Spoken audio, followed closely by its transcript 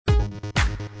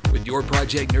with your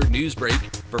Project Nerd News Break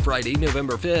for Friday,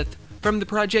 November 5th. From the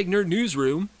Project Nerd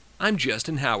Newsroom, I'm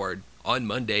Justin Howard. On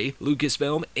Monday,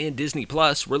 Lucasfilm and Disney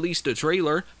Plus released a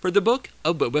trailer for the Book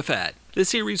of Boba Fett. The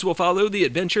series will follow the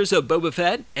adventures of Boba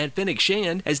Fett and Fennec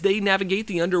Shand as they navigate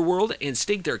the underworld and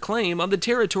stake their claim on the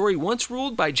territory once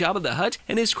ruled by Jabba the Hutt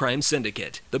and his crime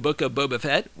syndicate. The Book of Boba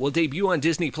Fett will debut on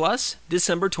Disney Plus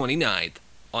December 29th.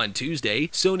 On Tuesday,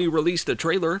 Sony released the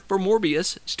trailer for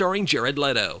Morbius, starring Jared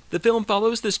Leto. The film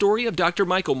follows the story of Dr.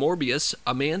 Michael Morbius,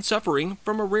 a man suffering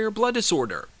from a rare blood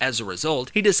disorder. As a result,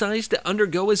 he decides to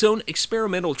undergo his own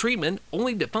experimental treatment,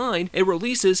 only to find it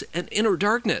releases an inner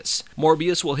darkness.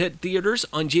 Morbius will hit theaters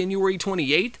on January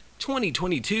 28,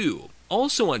 2022.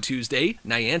 Also on Tuesday,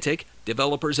 Niantic,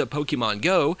 developers of Pokemon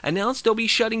Go, announced they'll be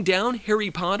shutting down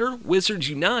Harry Potter Wizards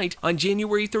Unite on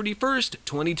January 31st,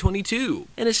 2022.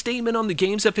 In a statement on the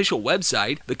game's official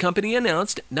website, the company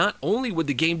announced not only would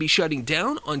the game be shutting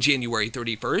down on January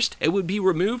 31st, it would be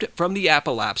removed from the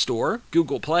Apple App Store,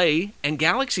 Google Play, and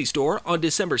Galaxy Store on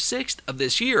December 6th of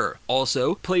this year.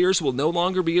 Also, players will no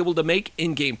longer be able to make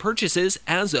in-game purchases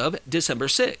as of December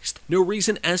 6th. No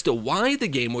reason as to why the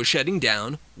game was shutting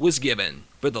down was given.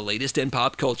 For the latest in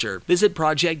pop culture, visit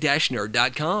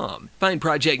project-nerd.com. Find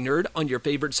Project Nerd on your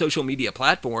favorite social media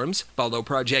platforms. Follow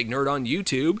Project Nerd on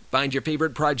YouTube. Find your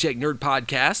favorite Project Nerd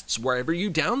podcasts wherever you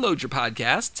download your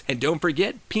podcasts. And don't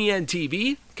forget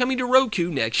PNTV coming to Roku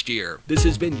next year. This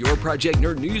has been your Project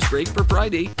Nerd News Break for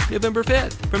Friday, November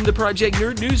 5th. From the Project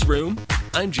Nerd Newsroom,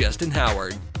 I'm Justin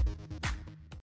Howard.